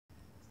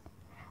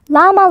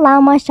Llama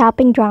Llama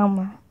Shopping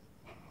Drama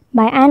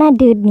by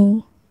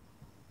Dewdney.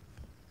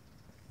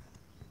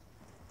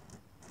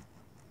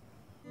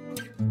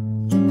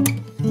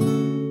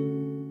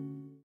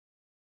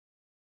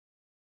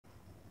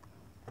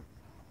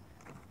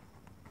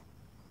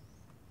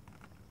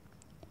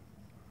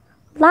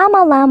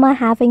 Llama Llama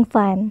having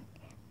fun,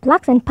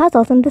 blocks and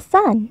puzzles in the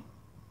sun.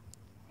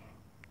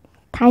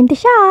 Time to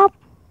shop!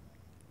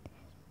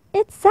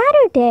 It's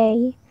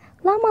Saturday!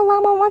 Llama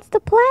Llama wants to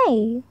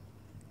play!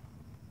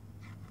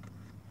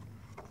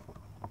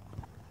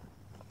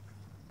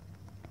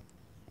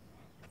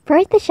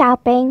 First the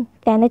shopping,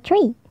 then the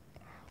treat.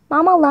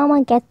 Mama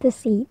Llama gets the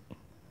seat.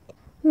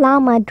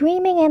 Llama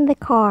dreaming in the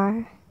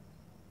car.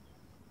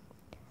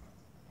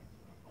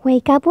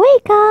 Wake up,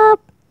 wake up!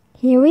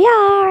 Here we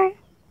are!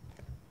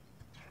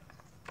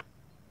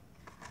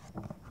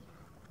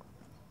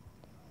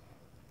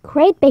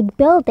 Great big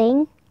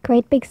building,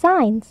 great big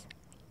signs.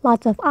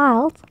 Lots of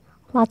aisles,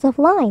 lots of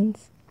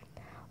lines.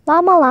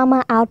 Llama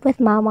Llama out with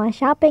Mama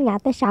shopping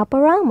at the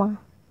Shoporama.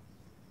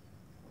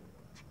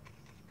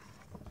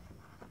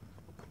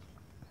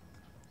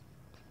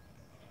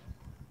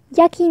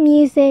 Yucky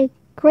music,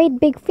 great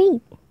big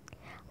feet.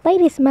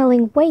 Lady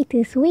smelling way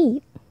too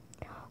sweet.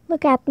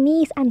 Look at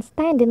knees and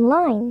stand in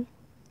line.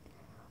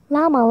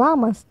 Llama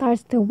Llama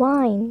starts to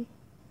whine.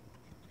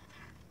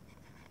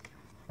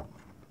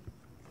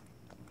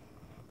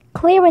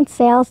 Clearance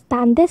sales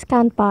and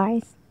discount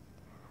bars.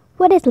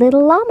 What is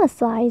little llama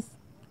size?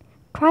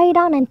 Try it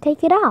on and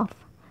take it off.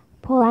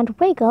 Pull and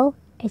wiggle,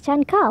 itch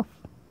and cuff.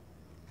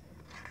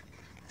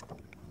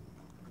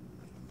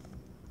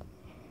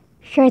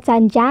 Shirts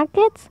and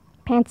jackets,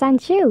 pants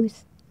and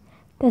shoes.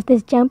 Does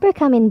this jumper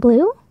come in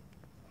blue?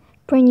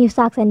 Brand new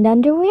socks and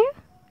underwear?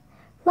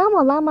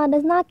 Llama Llama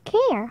does not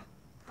care.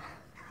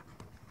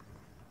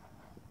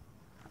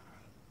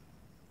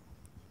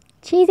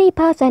 Cheesy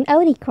puffs and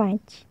oaty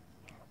crunch.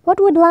 What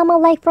would Llama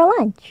like for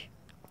lunch?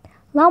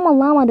 Llama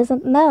Llama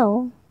doesn't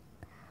know.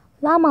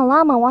 Llama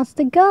Llama wants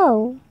to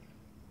go.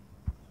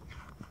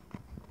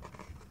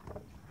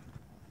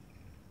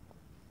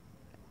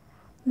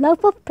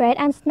 Loaf of bread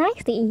and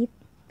snacks to eat.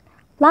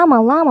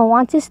 Llama Llama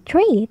wants his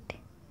treat.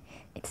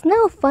 It's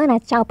no fun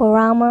at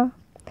Shoporama.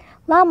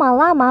 Llama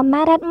Llama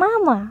mad at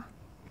Mama.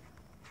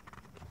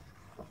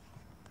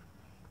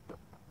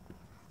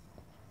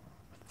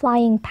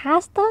 Flying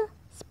pasta,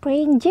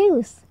 spraying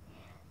juice.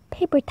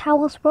 Paper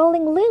towels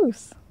rolling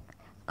loose.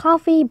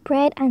 Coffee,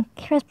 bread, and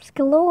crisps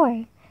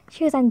galore.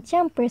 Shoes and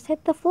jumpers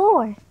hit the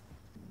floor.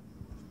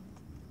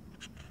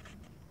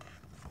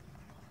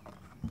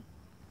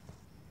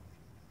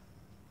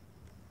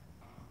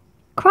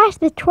 Crash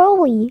the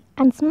trolley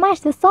and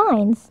smash the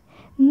signs.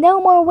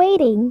 No more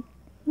waiting,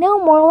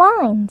 no more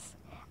lines.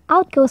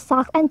 Out go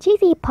socks and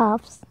cheesy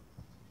puffs.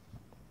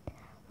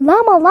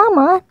 Llama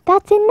Llama,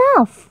 that's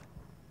enough.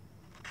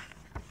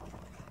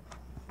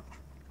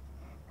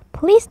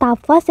 Please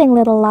stop fussing,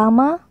 little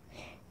llama.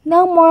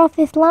 No more of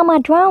this llama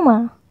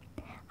drama.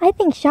 I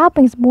think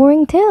shopping's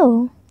boring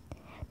too.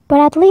 But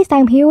at least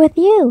I'm here with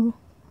you.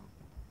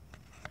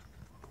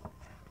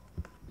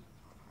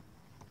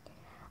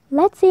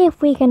 Let's see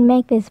if we can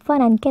make this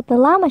fun and get the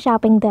llama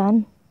shopping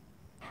done.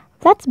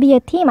 Let's be a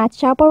team at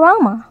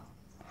Shoporama.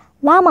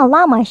 Llama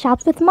Llama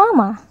shops with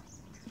Mama.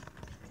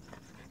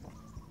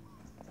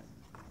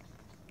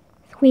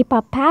 Sweep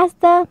up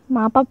pasta,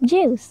 mop up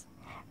juice.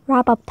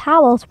 Wrap up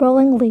towels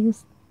rolling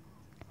loose.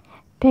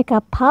 Pick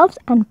up puffs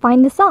and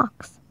find the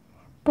socks.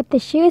 Put the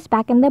shoes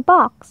back in the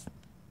box.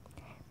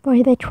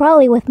 Brush the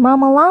trolley with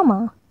Mama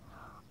Llama.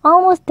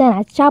 Almost done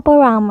at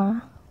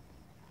Shoporama.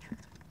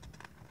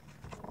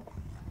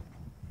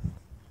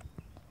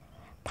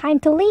 Time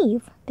to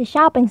leave. The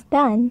shopping's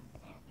done.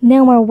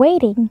 No more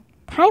waiting.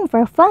 Time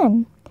for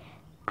fun.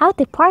 Out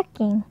to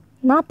parking.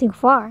 Not too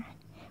far.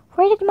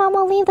 Where did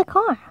Mama leave the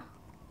car?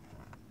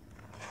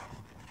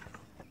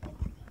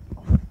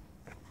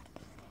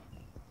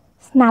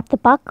 Snap the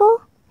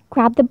buckle.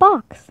 Grab the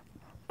box.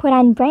 Put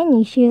on brand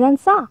new shoes and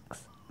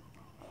socks.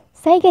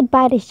 Say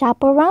goodbye to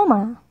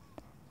Shoporama.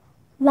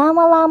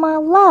 Llama Llama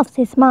loves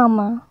his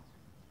Mama.